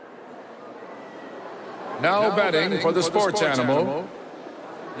Now betting for the sports animal,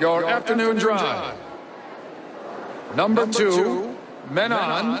 your afternoon drive. Number 2, men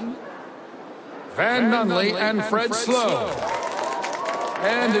on, Van Nunley and Fred Slow.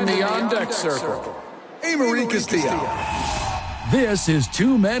 And in the on-deck circle, Amory Castillo. This is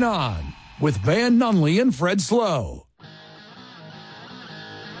 2 Men On with Van Nunley and Fred Slow.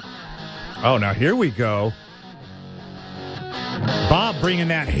 Oh, now here we go. Bob bringing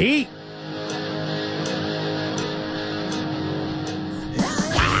that heat.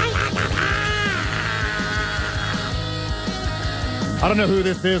 I don't know who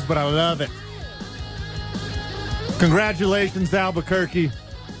this is, but I love it. Congratulations, Albuquerque.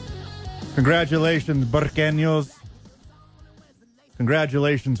 Congratulations, Burqueños.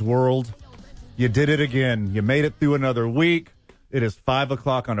 Congratulations, world. You did it again. You made it through another week. It is 5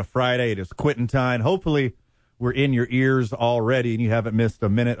 o'clock on a Friday. It is quitting time. Hopefully, we're in your ears already, and you haven't missed a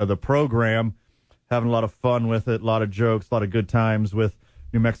minute of the program. Having a lot of fun with it, a lot of jokes, a lot of good times with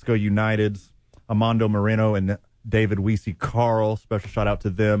New Mexico United's Armando Moreno and David Weesey Carl. Special shout out to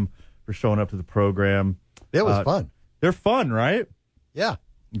them for showing up to the program. It was fun. They're fun, right? Yeah.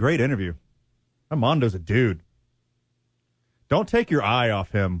 Great interview. Armando's a dude. Don't take your eye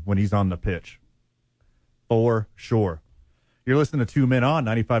off him when he's on the pitch. For sure. You're listening to 2 Men On,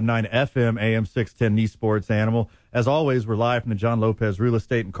 95.9 FM, AM 610, the Sports Animal. As always, we're live from the John Lopez Real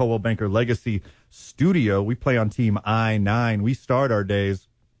Estate and Coldwell Banker Legacy Studio. We play on Team I-9. We start our days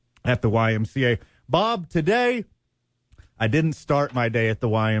at the YMCA. Bob, today, I didn't start my day at the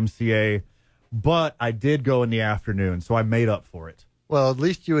YMCA, but I did go in the afternoon, so I made up for it. Well, at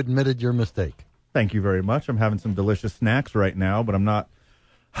least you admitted your mistake. Thank you very much. I'm having some delicious snacks right now, but I'm not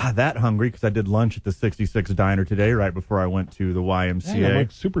that hungry because I did lunch at the 66 Diner today right before I went to the YMCA. Dang, I'm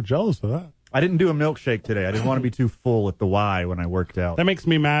like super jealous of that. I didn't do a milkshake today. I didn't want to be too full at the Y when I worked out. That makes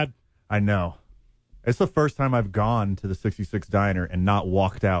me mad. I know. It's the first time I've gone to the 66 Diner and not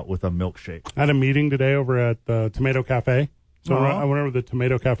walked out with a milkshake. I had a meeting today over at the Tomato Cafe. So I went over to the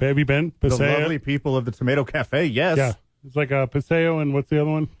Tomato Cafe. Have you been? The lovely people of the Tomato Cafe, yes. Yeah. It's like a Paseo and what's the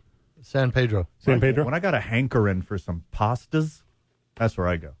other one? San Pedro. San Pedro. When I got a hankering for some pastas, that's where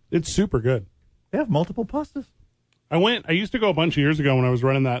I go. It's super good. They have multiple pastas? I used to go a bunch of years ago when I was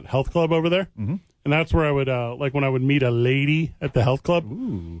running that health club over there. Mm-hmm. And that's where I would, like when I would meet a lady at the health club,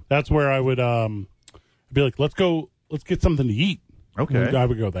 that's where I would be like, let's get something to eat. Okay. And I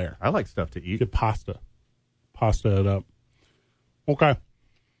would go there. I like stuff to eat. Get pasta it up. Okay.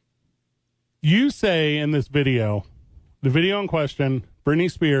 You say in this video, the video in question,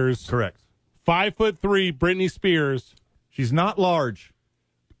 Britney Spears. Correct. 5'3" Britney Spears. She's not large.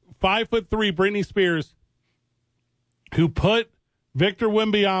 5'3" Britney Spears, who put Victor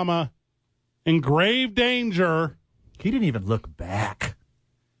Wembanyama in grave danger. He didn't even look back.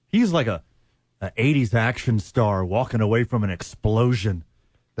 He's like a 80s action star walking away from an explosion.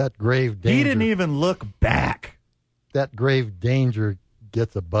 That grave danger. He didn't even look back. That grave danger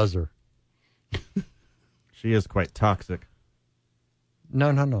gets a buzzer. She is quite toxic.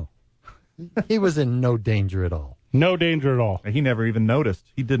 No. He was in no danger at all. No danger at all. He never even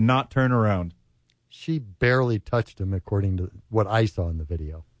noticed. He did not turn around. She barely touched him, according to what I saw in the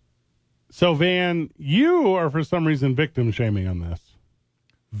video. So, Van, you are for some reason victim shaming on this.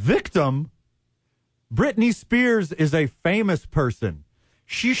 Victim? Britney Spears is a famous person.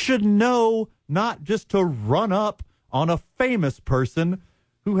 She should know not just to run up on a famous person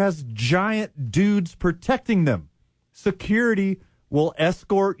who has giant dudes protecting them. Security will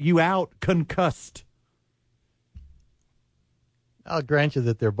escort you out concussed. I'll grant you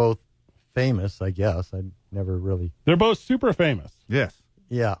that they're both famous, I guess. I never really... They're both super famous. Yes.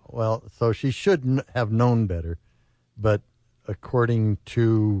 Yeah, well, so she should have known better. But according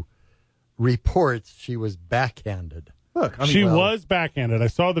to reports, she was backhanded. Look, she was backhanded. I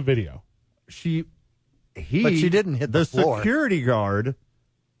saw the video. But she didn't hit the floor. The security guard,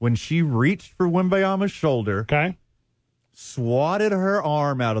 when she reached for Wembanyama's shoulder, swatted her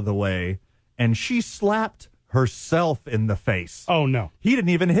arm out of the way, and she slapped herself in the face. Oh, no. He didn't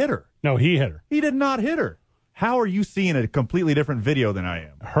even hit her. No, he hit her. He did not hit her. How are you seeing a completely different video than I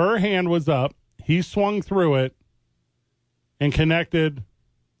am? Her hand was up. He swung through it and connected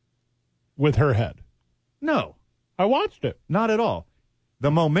with her head. No. I watched it. Not at all.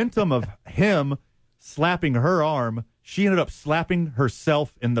 The momentum of him slapping her arm, she ended up slapping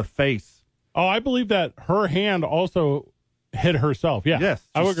herself in the face. Oh, I believe that her hand also hit herself. Yeah. Yes.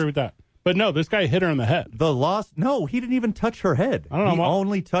 I would agree with that. But no, this guy hit her in the head. No, he didn't even touch her head. I don't know. He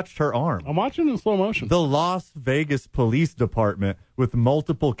only touched her arm. I'm watching in slow motion. The Las Vegas Police Department, with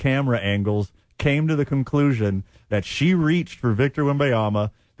multiple camera angles, came to the conclusion that she reached for Victor Wembanyama,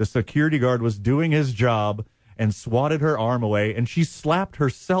 The security guard was doing his job and swatted her arm away, and she slapped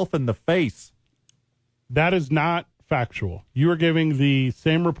herself in the face. That is not factual. You are giving the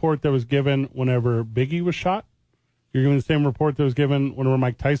same report that was given whenever Biggie was shot. You're giving the same report that was given whenever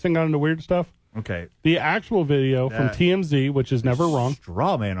Mike Tyson got into weird stuff. Okay. The actual video from TMZ, which is never wrong.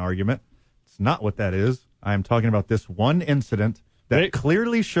 Straw man argument. It's not what that is. I am talking about this one incident that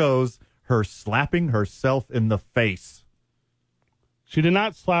clearly shows her slapping herself in the face. She did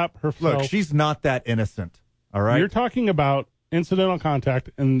not slap herself. Look, she's not that innocent. All right. You're talking about incidental contact,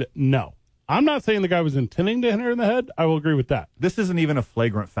 and no. I'm not saying the guy was intending to hit her in the head. I will agree with that. This isn't even a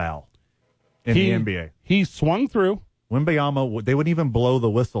flagrant foul in the NBA. He swung through. Wembanyama, they wouldn't even blow the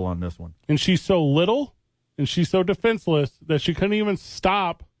whistle on this one. And she's so little and she's so defenseless that she couldn't even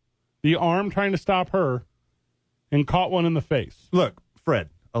stop the arm trying to stop her and caught one in the face. Look,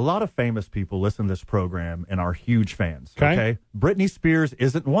 Fred, a lot of famous people listen to this program and are huge fans. Okay? Britney Spears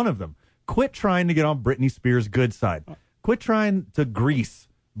isn't one of them. Quit trying to get on Britney Spears' good side. Quit trying to grease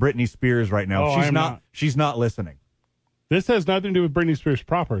Britney Spears right now. She's not listening. This has nothing to do with Britney Spears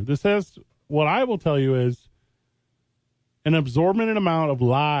proper. This has, what I will tell you is, an absorbent amount of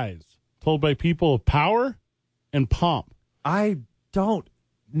lies told by people of power and pomp. I don't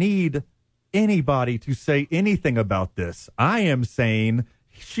need anybody to say anything about this. I am saying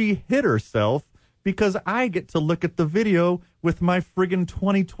she hit herself because I get to look at the video with my friggin'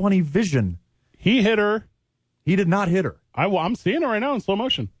 20/20 vision. He hit her. He did not hit her. I'm seeing it right now in slow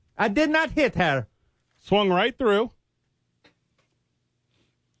motion. I did not hit her. Swung right through.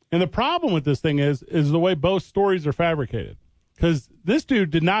 And the problem with this thing is the way both stories are fabricated. Because this dude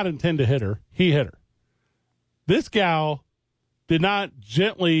did not intend to hit her. He hit her. This gal did not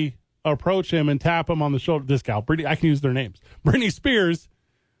gently approach him and tap him on the shoulder. This gal, Britney, I can use their names. Britney Spears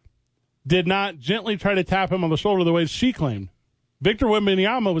did not gently try to tap him on the shoulder the way she claimed. Victor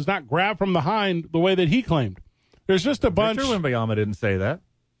Wembanyama was not grabbed from behind the way that he claimed. There's just a bunch. Victor Wembanyama didn't say that.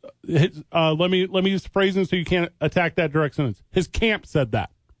 Let me use phrasing so you can't attack that direct sentence. His camp said that.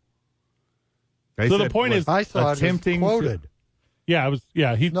 So the point is, I saw attempting it quoted. Yeah, it was.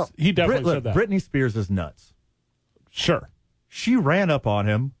 Yeah, he definitely said that. Britney Spears is nuts. Sure. She ran up on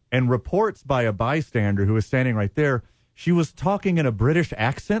him, and reports by a bystander who was standing right there, she was talking in a British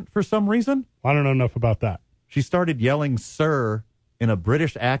accent for some reason. I don't know enough about that. She started yelling "sir" in a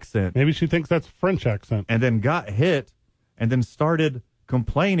British accent. Maybe she thinks that's a French accent. And then got hit, and then started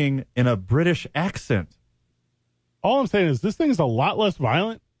complaining in a British accent. All I'm saying is this thing is a lot less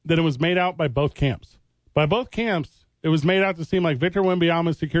violent than it was made out by both camps. By both camps, it was made out to seem like Victor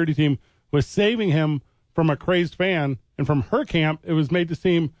Wembanyama's security team was saving him from a crazed fan. And from her camp, it was made to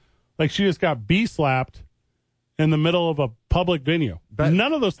seem like she just got slapped in the middle of a public venue. But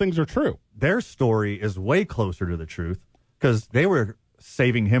none of those things are true. Their story is way closer to the truth because they were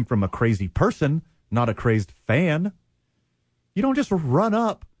saving him from a crazy person, not a crazed fan. You don't just run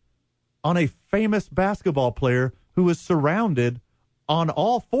up on a famous basketball player who is surrounded on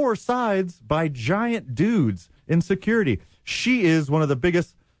all four sides by giant dudes in security. She is one of the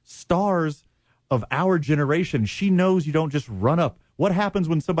biggest stars of our generation. She knows you don't just run up. What happens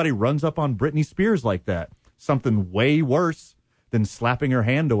when somebody runs up on Britney Spears like that? Something way worse than slapping her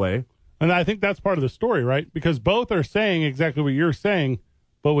hand away. And I think that's part of the story, right? Because both are saying exactly what you're saying,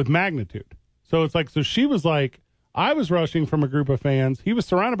 but with magnitude. So it's like, so she was like, I was rushing from a group of fans. He was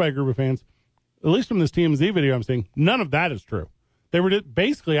surrounded by a group of fans. At least from this TMZ video I'm seeing, none of that is true. They were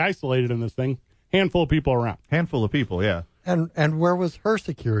basically isolated in this thing. Handful of people around. Handful of people, yeah. And where was her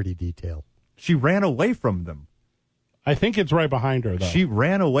security detail? She ran away from them. I think it's right behind her, though. She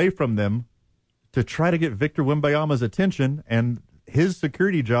ran away from them to try to get Victor Wembanyama's attention, and his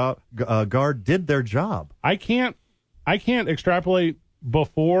security guard did their job. I can't extrapolate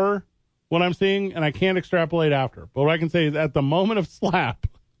before what I'm seeing, and I can't extrapolate after. But what I can say is at the moment of slap,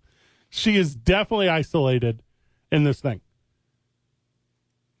 she is definitely isolated in this thing.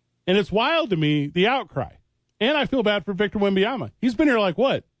 And it's wild to me, the outcry. And I feel bad for Victor Wembanyama. He's been here like,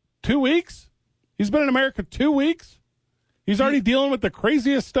 what, 2 weeks? He's been in America 2 weeks? He's already dealing with the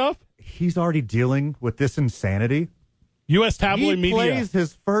craziest stuff? He's already dealing with this insanity. U.S. tabloid media. He plays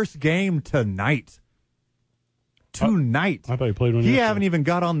his first game tonight. Tonight. I thought he played one He yesterday. haven't even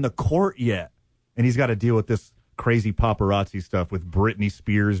got on the court yet. And he's got to deal with this crazy paparazzi stuff with Britney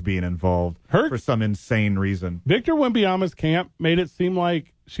Spears being involved for some insane reason. Victor Wembanyama's camp made it seem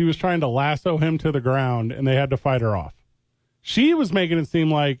like she was trying to lasso him to the ground and they had to fight her off. She was making it seem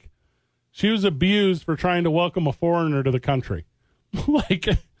like she was abused for trying to welcome a foreigner to the country. Like,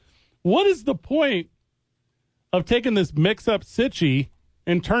 what is the point of taking this mix-up sitchy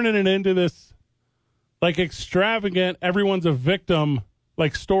and turning it into this, like, extravagant, everyone's a victim,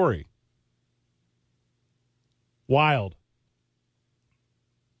 story. Wild.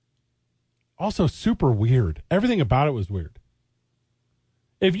 Also super weird. Everything about it was weird.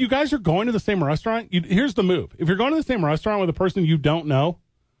 If you guys are going to the same restaurant, here's the move. If you're going to the same restaurant with a person you don't know,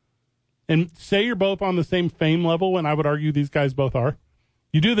 and say you're both on the same fame level, and I would argue these guys both are,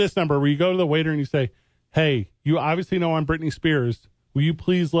 you do this number where you go to the waiter and you say, hey, you obviously know I'm Britney Spears. Will you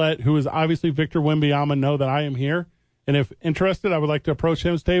please let who is obviously Victor Wembanyama know that I am here? And if interested, I would like to approach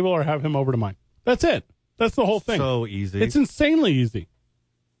his table or have him over to mine. That's it. That's the whole thing. So easy. It's insanely easy.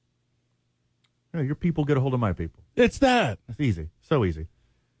 Yeah, your people get a hold of my people. It's that. It's easy. So easy.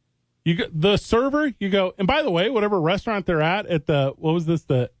 You go, the server, you go, and by the way, whatever restaurant they're at the, what was this,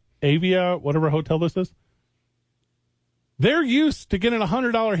 the Avia, whatever hotel this is, they're used to getting a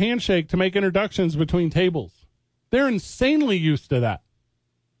 $100 handshake to make introductions between tables. They're insanely used to that.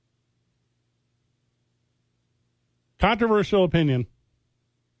 Controversial opinion.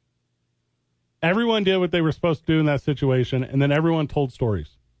 Everyone did what they were supposed to do in that situation, and then everyone told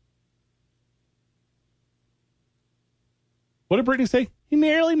stories. What did Brittany say? He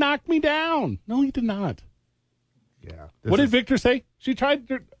nearly knocked me down. No, he did not. Yeah. What did Victor say? She tried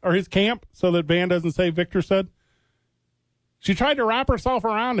to, or his camp, so that Van doesn't say Victor said. She tried to wrap herself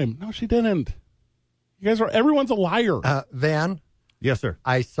around him. No, she didn't. You guys are, everyone's a liar. Van? Yes, sir.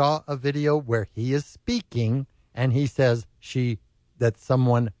 I saw a video where he is speaking, and he says that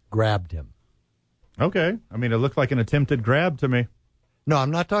someone grabbed him. Okay. I mean, it looked like an attempted grab to me. No,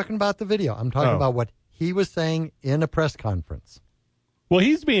 I'm not talking about the video. I'm talking about what he was saying in a press conference. Well,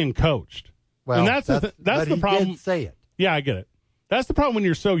 he's being coached. Well, and that's the problem. Did say it. Yeah, I get it. That's the problem when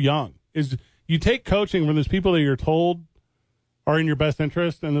you're so young, is you take coaching when there's people that you're told are in your best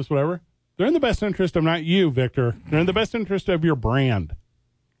interest and this whatever. They're in the best interest of not you, Victor. They're in the best interest of your brand.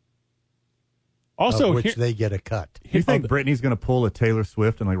 Also, which they get a cut. You think Britney's going to pull a Taylor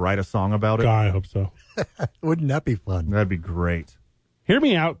Swift and write a song about it? God, I hope so. Wouldn't that be fun? That'd be great. Hear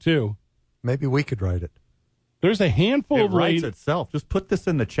me out, too. Maybe we could write it. There's a handful of ladies. It writes itself. Just put this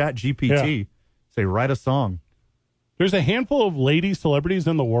in the chat GPT. Yeah. Say, write a song. There's a handful of lady celebrities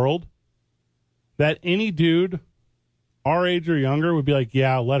in the world that any dude our age or younger would be like,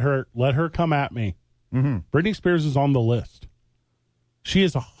 yeah, let her come at me. Mm-hmm. Britney Spears is on the list. She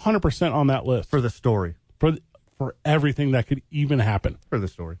is 100% on that list. For the story. For everything that could even happen. For the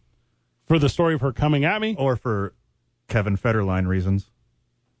story. For the story of her coming at me. Or for Kevin Federline reasons.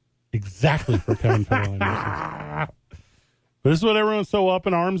 Exactly, for Kevin Federline reasons. But this is what everyone's so up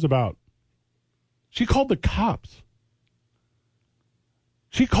in arms about. She called the cops.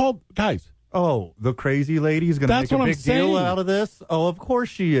 She called, guys. Oh, the crazy lady's going to make a big deal out of this? Oh, of course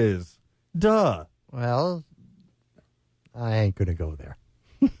she is. Duh. Well, I ain't going to go there.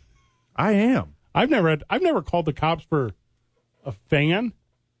 I am. I've never called the cops for a fan.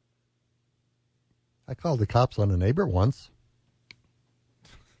 I called the cops on a neighbor once.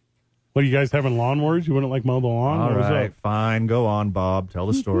 What, are you guys having lawnmowers? You wouldn't like mow the lawn? All right, fine. Go on, Bob. Tell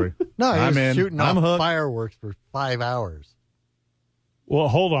the story. No, he was shooting off hooked. Fireworks for 5 hours. Well,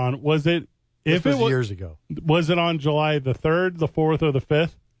 hold on. Was it... This was years ago. Was it on July the 3rd, the 4th, or the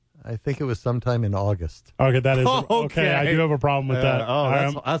 5th? I think it was sometime in August. Okay, that is... Okay, I do have a problem with that.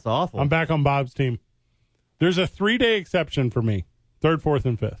 That's awful. I'm back on Bob's team. There's a 3-day exception for me. 3rd, 4th,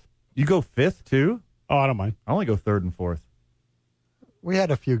 and 5th. You go 5th, too? Oh, I don't mind. I only go 3rd and 4th. We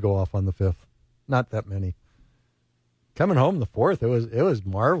had a few go off on the 5th. Not that many. Coming home the 4th, it was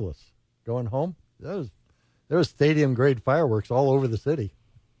marvelous. Going home, there was stadium-grade fireworks all over the city.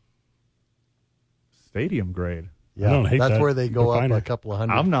 Stadium grade. Yeah, I don't hate that's that. where they go up a couple of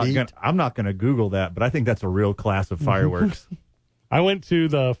hundred feet. I'm not gonna Google that, but I think that's a real class of fireworks. I went to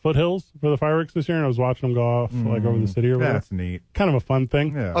the foothills for the fireworks this year, and I was watching them go off like over the city or whatever. That's neat. Kind of a fun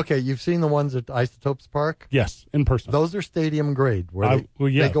thing. Yeah. Okay, you've seen the ones at Isotopes Park? Yes, in person. Those are stadium grade, where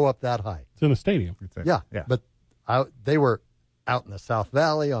they go up that high. It's in a stadium. Yeah, but they were out in the South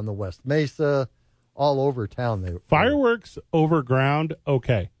Valley, on the West Mesa, all over town. Fireworks over ground,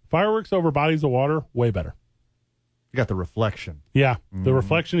 okay. Fireworks over bodies of water, way better. You got the reflection. Yeah, the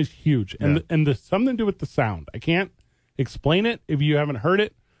reflection is huge. And there's something to do with the sound. I can't explain it if you haven't heard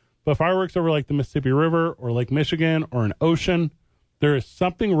it, but fireworks over like the Mississippi River or Lake Michigan or an ocean, there is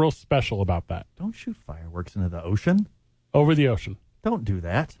something real special about that. Don't shoot fireworks into the ocean. Over the ocean. Don't do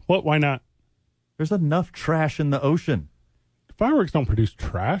that. What? Why not? There's enough trash in the ocean. Fireworks don't produce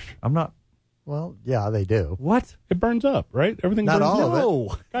trash. I'm not... Well, yeah, they do. What? It burns up, right? Everything Not burns all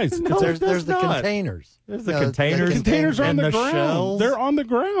up. of it. Guys, No, there's the not. containers. There's the containers. the containers are on and the the ground. shells. They're on the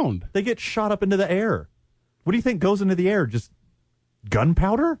ground. They get shot up into the air. What do you think goes into the air? Just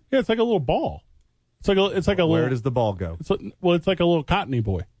gunpowder? Yeah, it's like a little ball. It's like a Where little. does the ball go? It's like a little cottony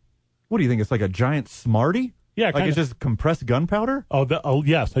boy. What do you think? It's like a giant Smartie? Yeah, like kinda. it's just compressed gunpowder? Oh,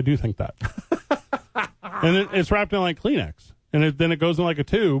 yes, I do think that. And it's wrapped in like Kleenex, and then it goes in like a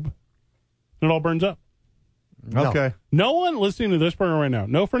tube, and it all burns up. No. Okay. No one listening to this program right now,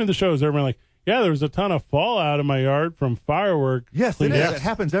 no friend of the show has ever been like, yeah, there was a ton of fallout in my yard from firework. Yes, it Kleenex. is. It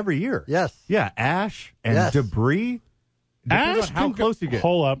happens every year. Yes. Yeah, ash and Yes. debris. Depends Ash, on how close you get.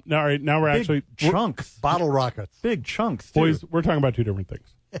 Hold up. All right, now we're Big actually chunks. Bottle rockets. Big chunks, too. boys. We're talking about two different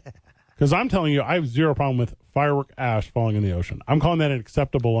things. Because I'm telling you, I have zero problem with firework ash falling in the ocean. I'm calling that an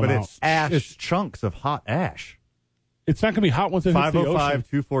acceptable But amount. it's ash. It's chunks of hot ash. It's not going to be hot once it hits the ocean.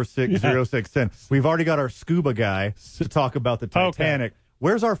 505-246-0610. We've already got our scuba guy to talk about the Titanic.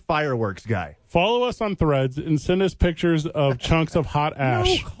 Where's our fireworks guy? Follow us on Threads and send us pictures of chunks of hot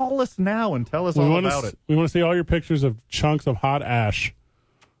ash. No, call us now and tell us all about it. We want to see all your pictures of chunks of hot ash.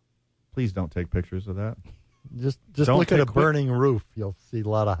 Please don't take pictures of that. Just Don't look at a take- burning roof. You'll see a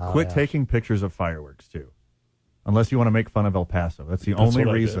lot of hot Quit ash. taking pictures of fireworks, too. Unless you want to make fun of El Paso. That's the only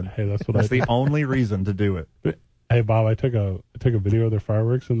what I reason. did. Hey, that's what That's I did. the only reason to do it. Hey Bob, I took a video of their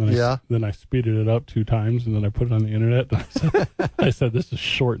fireworks and then I speeded it up 2 times and then I put it on the internet. And I said this is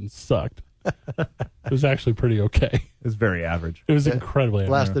short and sucked. It was actually pretty okay. It's very average. It was incredibly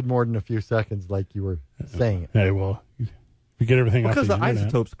Lasted more than a few seconds, like you were saying. Hey, well, if you get everything Because off the internet,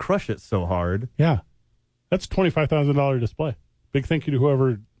 isotopes crush it so hard. yeah, that's $25,000 display. Big thank you to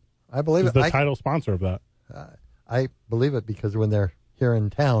whoever I believe is it. the title sponsor of that. I believe it because when they're here in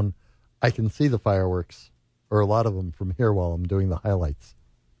town, I can see the fireworks, or a lot of them from here while I'm doing the highlights.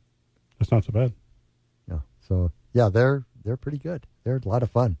 That's not so bad. Yeah. So yeah, they're pretty good. They're a lot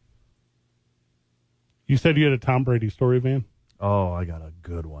of fun. You said you had a Tom Brady story, Van. Oh, I got a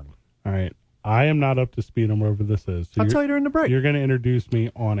good one. All right, I am not up to speed on wherever this is. So I'll tell you during the break. You're going to introduce me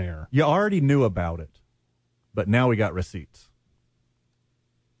on air. You already knew about it, but now we got receipts.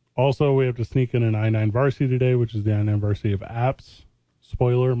 Also, we have to sneak in an I-9 Varsity today, which is the I-9 Varsity of apps.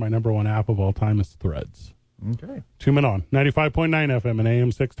 Spoiler, my number one app of all time is Threads. Okay. 2 Men On, 95.9 FM and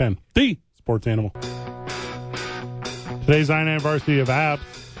AM 610. The Sports Animal. Today's I-9 Varsity of apps.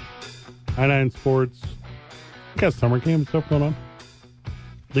 I-9 Sports. We got summer camp stuff going on.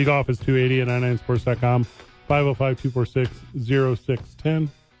 League off is 280 at i9sports.com. 505-246-0610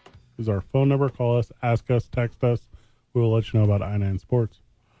 is our phone number. Call us, ask us, text us. We will let you know about I-9 Sports.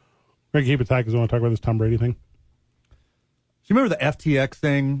 We're going to keep it tight because we want to talk about this Tom Brady thing. Do you remember the FTX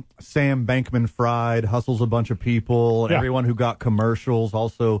thing? Sam Bankman-Fried hustles a bunch of people. Yeah. Everyone who got commercials,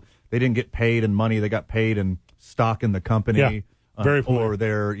 also, they didn't get paid in money. They got paid in stock in the company. Yeah. Very familiar. or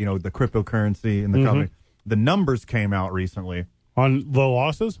their, the cryptocurrency in the company. The numbers came out recently. On the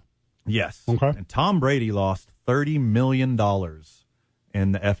losses? Yes. Okay. And Tom Brady lost $30 million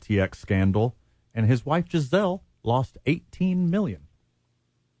in the FTX scandal, and his wife Giselle lost $18 million.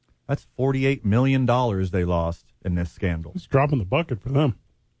 That's $48 million they lost in this scandal. It's dropping the bucket for them.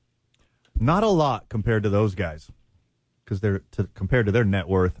 Not a lot compared to those guys, because compared to their net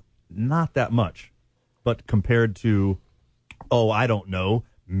worth, not that much. But compared to, I don't know,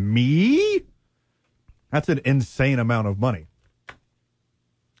 me, that's an insane amount of money.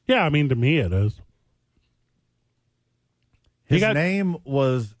 Yeah, I mean, to me it is. His name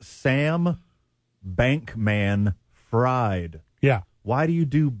was Sam Bankman-Fried. Yeah. Why do you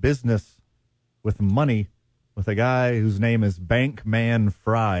do business with money with a guy whose name is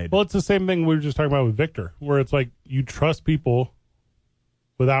Bankman-Fried? Well, it's the same thing we were just talking about with Victor, where it's like you trust people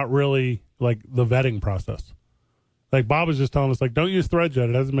without really, like, the vetting process. Like Bob was just telling us, like, don't use Threads yet.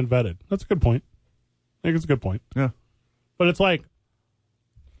 It hasn't been vetted. That's a good point. I think it's a good point. Yeah. But it's like,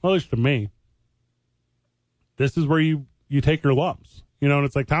 well, at least to me, this is where you take your lumps. And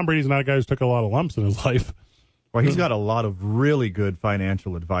it's like Tom Brady's not a guy who's took a lot of lumps in his life. Well, he's got a lot of really good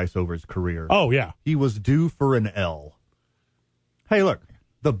financial advice over his career. Oh, yeah. He was due for an L. Hey, look,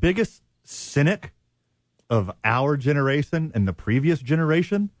 the biggest cynic of our generation and the previous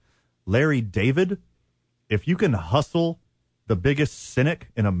generation, Larry David, if you can hustle the biggest cynic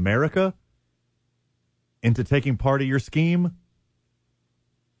in America into taking part of your scheme,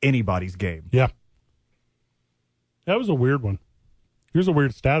 anybody's game. Yeah. That was a weird one. Here's a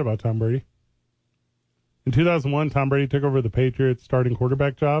weird stat about Tom Brady. In 2001, Tom Brady took over the Patriots starting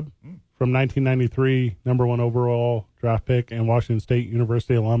quarterback job from 1993 number 1 overall draft pick and Washington State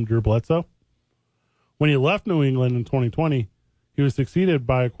University alum Drew Bledsoe. When he left New England in 2020, he was succeeded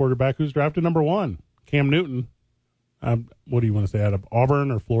by a quarterback who's drafted number 1, Cam Newton. What do you want to say, out of Auburn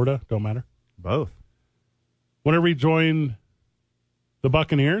or Florida? Don't matter. Both. Whenever he joined the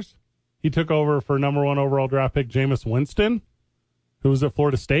Buccaneers, he took over for number 1 overall draft pick Jameis Winston, who was at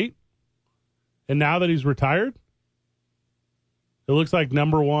Florida State. And now that he's retired, it looks like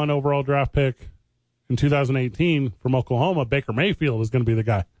number 1 overall draft pick in 2018 from Oklahoma, Baker Mayfield, is going to be the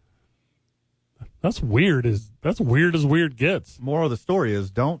guy. That's weird as weird gets. Moral of the story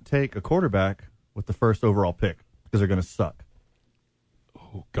is don't take a quarterback with the first overall pick because they're going to suck.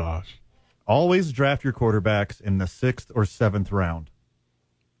 Oh, gosh. Always draft your quarterbacks in the 6th or 7th round.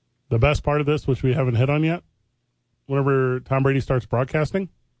 The best part of this, which we haven't hit on yet, whenever Tom Brady starts broadcasting,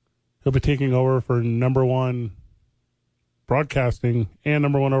 he'll be taking over for number 1 broadcasting and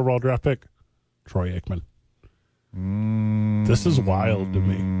number 1 overall draft pick, Troy Aikman. This is wild to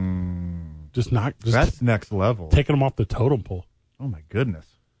me. That's next level. Taking him off the totem pole. Oh, my goodness.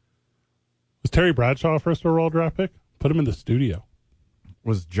 Was Terry Bradshaw a first overall draft pick? Put him in the studio.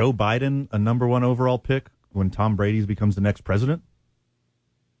 Was Joe Biden a number 1 overall pick when Tom Brady becomes the next president?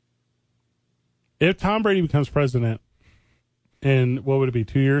 If Tom Brady becomes president in, what would it be,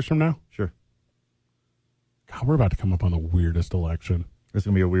 2 years from now? Sure. God, we're about to come up on the weirdest election. It's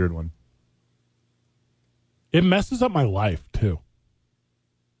going to be a weird one. It messes up my life, too.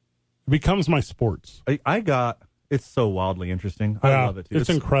 It becomes my sports. It's so wildly interesting. I love it, too. It's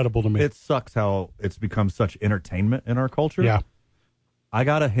incredible to me. It sucks how it's become such entertainment in our culture. Yeah. I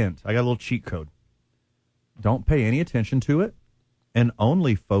got a hint. I got a little cheat code. Don't pay any attention to it and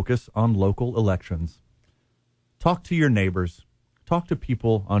only focus on local elections. Talk to your neighbors. Talk to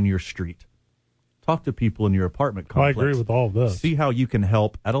people on your street. Talk to people in your apartment complex. I agree with all of this. See how you can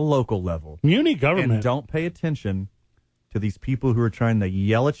help at a local level. Muni government. And don't pay attention to these people who are trying to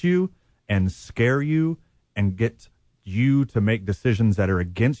yell at you and scare you and get you to make decisions that are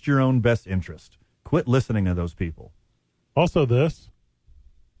against your own best interest. Quit listening to those people. Also this,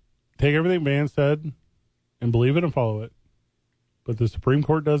 take everything Van said and believe it and follow it. But the Supreme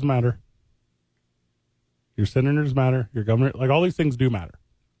Court does matter. Your senators matter. Your governor, like all these things do matter.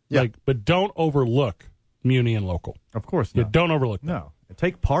 Yeah. But don't overlook muni and local. Of course You not. don't overlook that. No.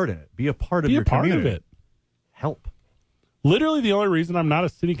 Take part in it. Be a part of Be your a part community. of it. Help. Literally the only reason I'm not a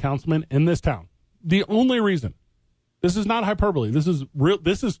city councilman in this town, the only reason, this is not hyperbole. This is real.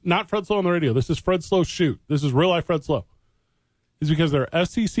 This is not Fred Slow on the radio. This is Fred Slow shoot. This is real life Fred Slow. Is because there are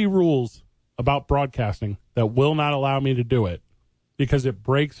FCC rules about broadcasting that will not allow me to do it because it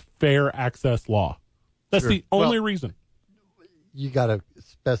breaks fair access law. That's the only reason. You got to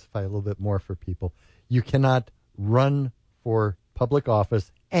specify a little bit more for people. You cannot run for public office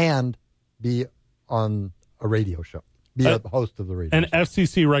and be on a radio show, be a host of the radio An show.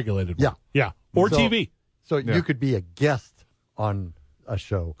 FCC regulated one. Yeah. Or TV. So you could be a guest on a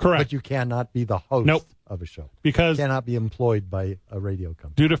show. Correct. But you cannot be the host of a show. Because you cannot be employed by a radio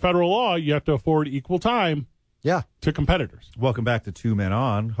company. due to federal law, you have to afford equal time to competitors. Welcome back to Two Men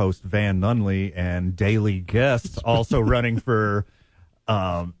On. Host Van Nunley and daily guest also running for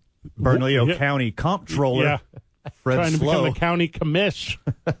Bernalillo County Comptroller. Fred Trying to Slow. become the county commish.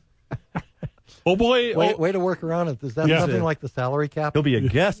 Oh, boy. Way to work around it. Is that something like the salary cap? He'll be a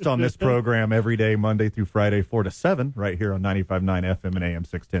guest on this program every day, Monday through Friday, 4 to 7, right here on 95.9 FM and AM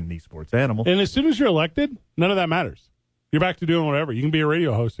 610, the Sports Animal. And as soon as you're elected, none of that matters. You're back to doing whatever. You can be a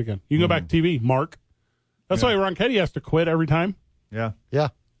radio host again. You can go back to TV, Mark. That's why Ronchetti has to quit every time. Yeah. Yeah.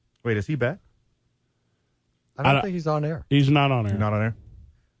 Wait, is he back? I don't think he's on air. He's not on air. He's not on air?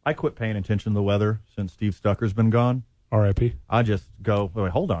 I quit paying attention to the weather since Steve Stucker's been gone. R.I.P. I just go,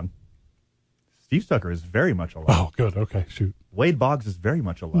 wait, hold on. Steve Stucker is very much alive. Oh, good. Okay, shoot. Wade Boggs is very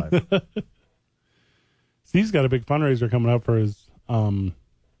much alive. Steve's got a big fundraiser coming up for his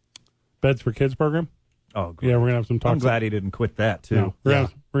Beds for Kids program. Oh, great. Yeah, we're going to have some talks. I'm glad he didn't quit that, too. No, we're going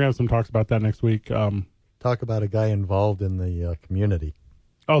to have some talks about that next week. Talk about a guy involved in the community.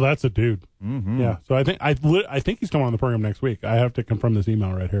 Oh, that's a dude. Mm-hmm. Yeah, so I think he's coming on the program next week. I have to confirm this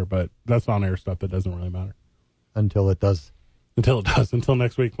email right here, but that's on-air stuff that doesn't really matter. Until it does. Until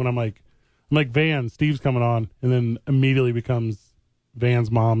next week when I'm like, Van, Steve's coming on, and then immediately becomes Van's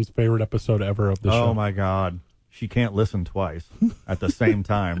mom's favorite episode ever of the show. Oh, my God. She can't listen twice at the same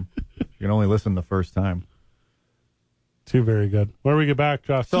time. You can only listen the first time. Too very good. Where do we get back,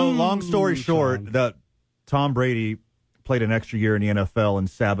 Josh? So, long story short, that Tom Brady played an extra year in the NFL and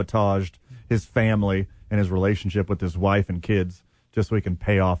sabotaged his family and his relationship with his wife and kids just so he can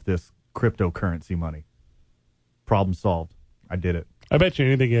pay off this cryptocurrency money. Problem solved. I did it. I bet you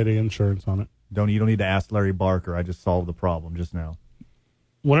anything had insurance on it. You don't need to ask Larry Barker. I just solved the problem just now.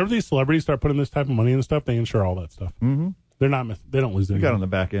 Whenever these celebrities start putting this type of money into stuff, they insure all that stuff. Mm-hmm. They don't lose You anything. got on the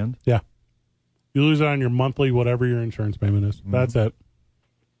back end. Yeah. You lose it on your monthly, whatever your insurance payment is. Mm-hmm. That's it.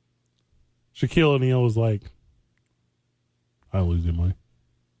 Shaquille O'Neal was like, I lose any money.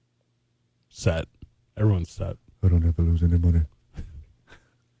 Set. Everyone's set. I don't ever lose any money.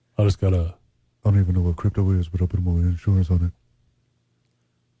 I just got a I don't even know what crypto is, but I'll put more insurance on it.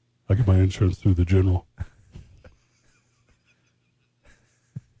 I get my insurance through the General.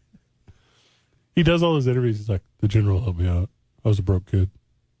 He does all his interviews. He's like, the General helped me out. I was a broke kid.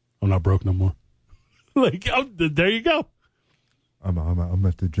 I'm not broke no more. Like, there you go. I'm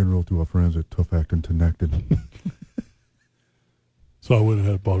at the General through our friends at Tough Acting Connected. So I went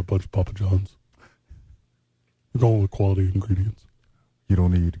ahead and bought a bunch of Papa John's. We're going with quality ingredients. You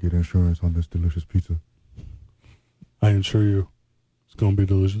don't need to get insurance on this delicious pizza. I assure you, it's going to be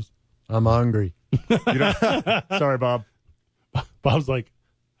delicious. I'm hungry. Sorry, Bob. Bob's like,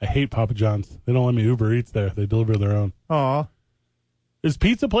 I hate Papa John's. They don't let me Uber Eats there. They deliver their own. Aw. Is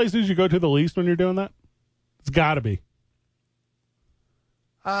pizza places you go to the least when you're doing that? It's got to be.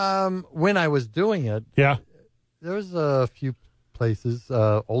 When I was doing it, Yeah. there was a few places.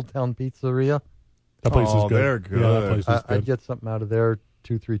 Old Town Pizzeria. That place is good. They're good. Yeah, that place is good. I'd get something out of there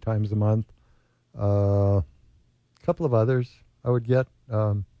 2-3 times a month. A couple of others I would get.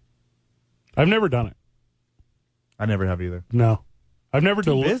 I've never done it. I never have either. No. I've never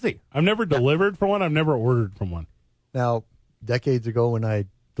busy. I've never delivered from one. I've never ordered from one. Now, decades ago when I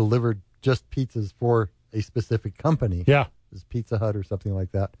delivered just pizzas for a specific company, Yeah. it was Pizza Hut or something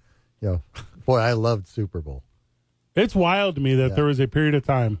like that. Boy, I loved Super Bowl. It's wild to me that there was a period of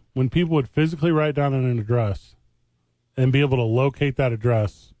time when people would physically write down an address and be able to locate that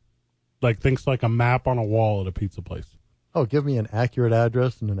address, like things like a map on a wall at a pizza place. Oh, give me an accurate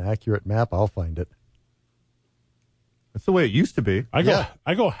address and an accurate map. I'll find it. That's the way it used to be. I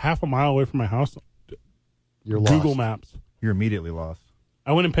go half a mile away from my house. You're lost. Google Maps. You're immediately lost.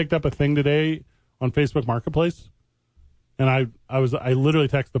 I went and picked up a thing today on Facebook Marketplace, and I literally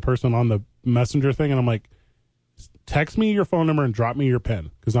texted the person on the messenger thing, and I'm like, text me your phone number and drop me your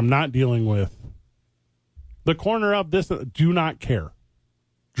PIN, because I'm not dealing with the corner of this. Do not care.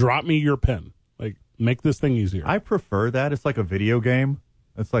 Drop me your PIN. Like, make this thing easier. I prefer that. It's like a video game.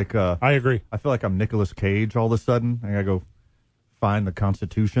 It's like I agree. I feel like I'm Nicolas Cage all of a sudden. I gotta go find the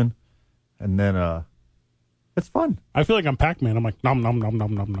Constitution, and then it's fun. I feel like I'm Pac-Man. I'm like, nom, nom, nom,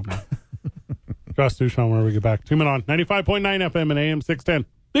 nom, nom, nom, nom. Josh Suchon, where we get back. 2 Men On, 95.9 FM and AM 610.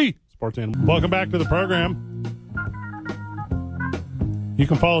 The Sports Animal. Welcome back to the program. You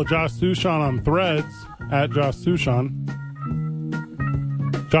can follow Josh Suchon on Threads at Josh Suchon.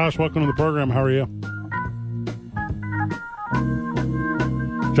 Josh, welcome to the program. How are you?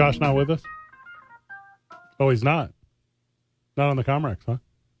 Josh not with us? Oh, he's not. Not on the Comrex, huh?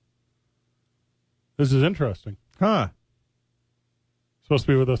 This is interesting. Huh. Supposed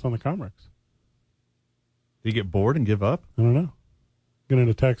to be with us on the Comrex. Do you get bored and give up? I don't know. Getting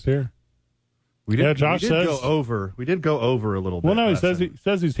a text here. We did, Josh we did says go over. We did go over a little bit. Well, no, he last says time. he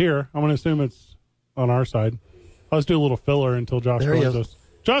says he's here. I'm going to assume it's on our side. Let's do a little filler until Josh There he joins is. us.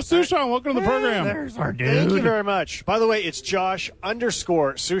 Josh Suchon, welcome to the program. There's our dude. Thank you very much. By the way, it's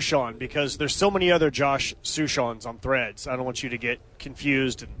Josh_Suchon because there's so many other Josh Suchons on Threads. I don't want you to get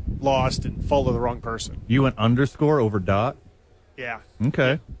confused and lost and follow the wrong person. You went underscore over dot? Yeah.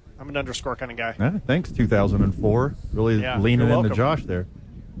 Okay. I'm an underscore kind of guy. Thanks, 2004. Really Yeah, leaning you're into welcome. Josh there.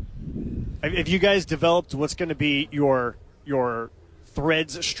 Have you guys developed what's going to be your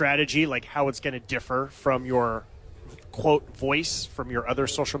Threads strategy, like how it's going to differ from your quote voice from your other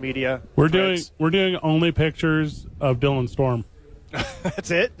social media? We're threads? doing only pictures of Dylan Storm.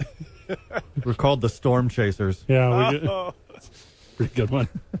 That's it. We're called the Storm Chasers. Yeah, Oh, pretty good one.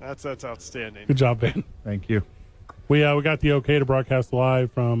 that's outstanding. Good job, Ben. Thank you. We got the okay to broadcast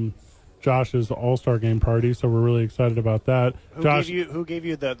live from Josh's All-Star Game party, so we're really excited about that. Josh, Who gave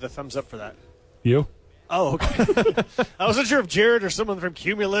you the thumbs up for that? you? Oh, okay. I wasn't sure if Jared or someone from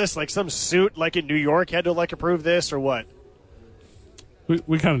Cumulus, like some suit like in New York, had to like approve this or what.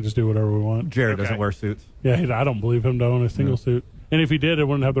 We kind of just do whatever we want. Jared Okay. doesn't wear suits. Yeah, I don't believe him to own a single suit. And if he did, it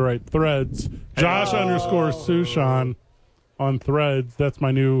wouldn't have the right threads. Josh underscore Suchon on Threads. That's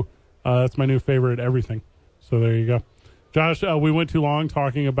my new favorite everything. So there you go. Josh, we went too long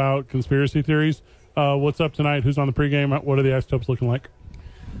talking about conspiracy theories. What's up tonight? Who's on the pregame? What are the Isotopes looking like?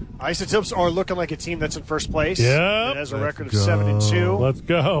 Isotopes are looking like a team that's in first place. Yep. It has a record of 7-2. Let's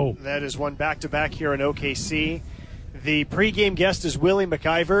go. That is one back-to-back here in OKC. The pregame guest is Willie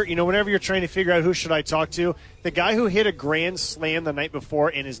McIver. You know, whenever you're trying to figure out who should I talk to, the guy who hit a grand slam the night before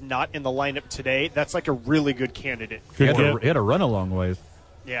and is not in the lineup today, that's like a really good candidate. He had, Good to, he had to run a long ways.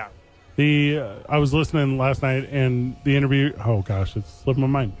 Yeah. I was listening last night, and the interview. Oh gosh, it's slipped my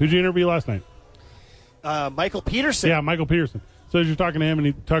mind. Who'd you interview last night? Michael Peterson. Yeah, Michael Peterson. So as you're talking to him, and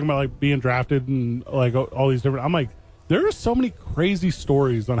he's talking about like being drafted and like all these different. I'm like, there are so many crazy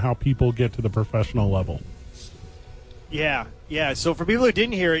stories on how people get to the professional level. Yeah. So for people who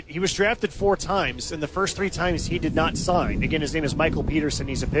didn't hear it, he was drafted 4 times, and the first 3 times he did not sign. Again, his name is Michael Peterson.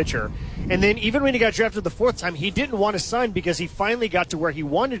 He's a pitcher. And then even when he got drafted the 4th time, he didn't want to sign because he finally got to where he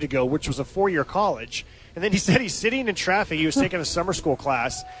wanted to go, which was a 4-year college. And then he said he's sitting in traffic. He was taking a summer school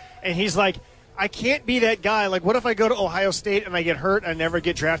class, and he's like, I can't be that guy. Like, what if I go to Ohio State and I get hurt and I never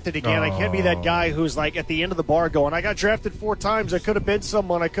get drafted again? I can't be that guy who's, like, at the end of the bar going, I got drafted 4 times. I could have been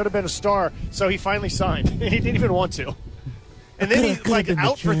someone. I could have been a star. So he finally signed, and he didn't even want to. And then he's, like,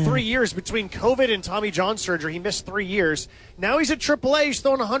 out for 3 years between COVID and Tommy John surgery. He missed 3 years. Now he's at AAA. He's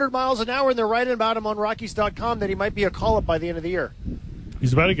throwing 100 miles an hour, and they're writing about him on Rockies.com that he might be a call-up by the end of the year.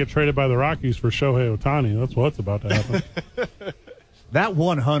 He's about to get traded by the Rockies for Shohei Ohtani. That's what's about to happen. That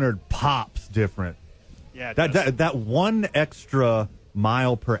 100 pops different. Yeah, that 1 extra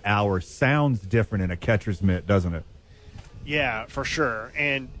mile per hour sounds different in a catcher's mitt, doesn't it? Yeah, for sure.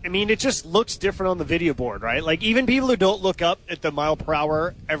 And, I mean, it just looks different on the video board, right? Like, even people who don't look up at the mile per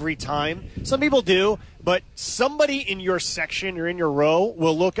hour every time, some people do, but somebody in your section or in your row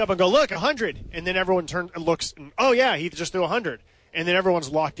will look up and go, look, 100. And then everyone turns and looks, and, oh, yeah, he just threw 100. And then everyone's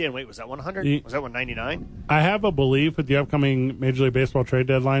locked in. Wait, was that 100? Was that 199? I have a belief with the upcoming Major League Baseball trade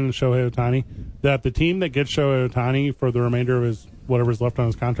deadline and Shohei Ohtani that the team that gets Shohei Ohtani for the remainder of his whatever's left on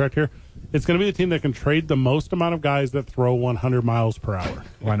his contract here, it's going to be the team that can trade the most amount of guys that throw 100 miles per hour.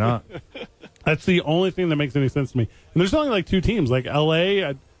 Why not? That's the only thing that makes any sense to me. And there's only like 2 teams, like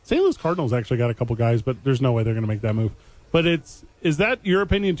L.A. St. Louis Cardinals actually got a couple guys, but there's no way they're going to make that move. But is that your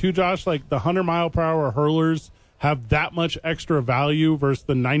opinion too, Josh? Like the 100 mile per hour hurlers have that much extra value versus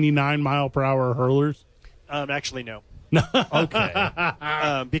the 99 mile per hour hurlers? Actually, no.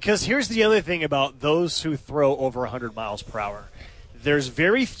 Okay. Because here's the other thing about those who throw over 100 miles per hour. There's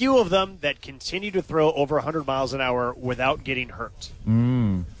very few of them that continue to throw over 100 miles an hour without getting hurt.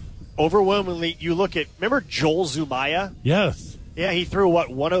 Overwhelmingly, you look at, remember Joel Zumaya? Yes. Yeah, he threw,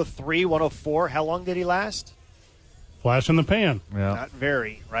 103, 104? How long did he last? Flash in the pan. Yeah. Not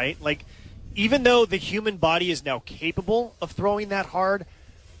very, right? Like, even though the human body is now capable of throwing that hard,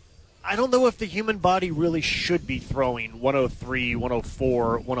 I don't know if the human body really should be throwing 103,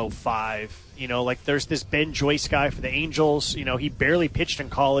 104, 105. You know, like there's this Ben Joyce guy for the Angels. You know, he barely pitched in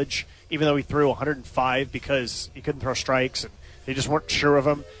college, even though he threw 105 because he couldn't throw strikes, and they just weren't sure of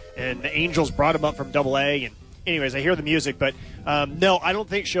him. And the Angels brought him up from Double-A. And anyways, I hear the music, but no, I don't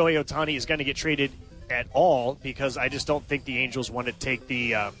think Shohei Ohtani is going to get traded at all because I just don't think the Angels want to take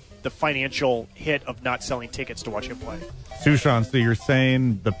the financial hit of not selling tickets to watch him play. Suchon, so you're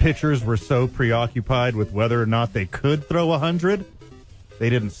saying the pitchers were so preoccupied with whether or not they could throw 100, they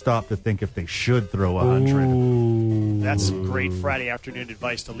didn't stop to think if they should throw 100. Ooh. That's some great Friday afternoon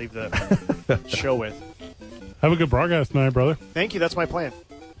advice to leave the show with. Have a good broadcast tonight, brother. Thank you. That's my plan.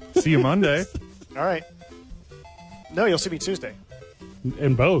 See you Monday. All right. No, you'll see me Tuesday.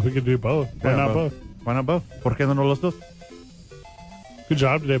 In both. We could do both. Why not both? Why not both? ¿Por qué no los dos? Good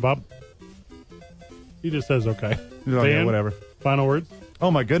job today, Bob. He just says okay. Okay, Dan, whatever. Final words?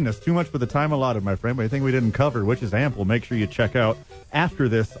 Oh, my goodness. Too much for the time allotted, my friend. But anything we didn't cover, which is ample, make sure you check out after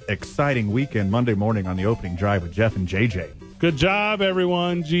this exciting weekend, Monday morning on the opening drive with Jeff and JJ. Good job,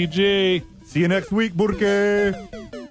 everyone. GG. See you next week, Burke.